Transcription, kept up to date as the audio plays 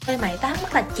Ê mày, tao thắc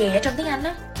mắc là chè trong tiếng Anh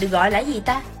á được gọi là gì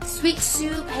ta? Sweet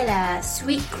soup hay là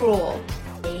sweet cruel?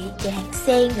 Vậy chè hạt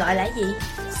sen gọi là gì?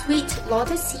 Sweet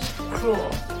lotus seed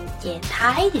cruel. Chè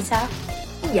Thái thì sao?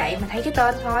 Không vậy mà thấy cái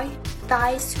tên thôi.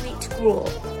 Thai sweet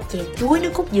cruel. Chè chuối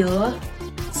nước cốt dừa.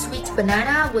 Sweet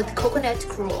banana with coconut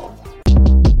cruel.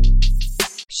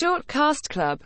 Shortcast Club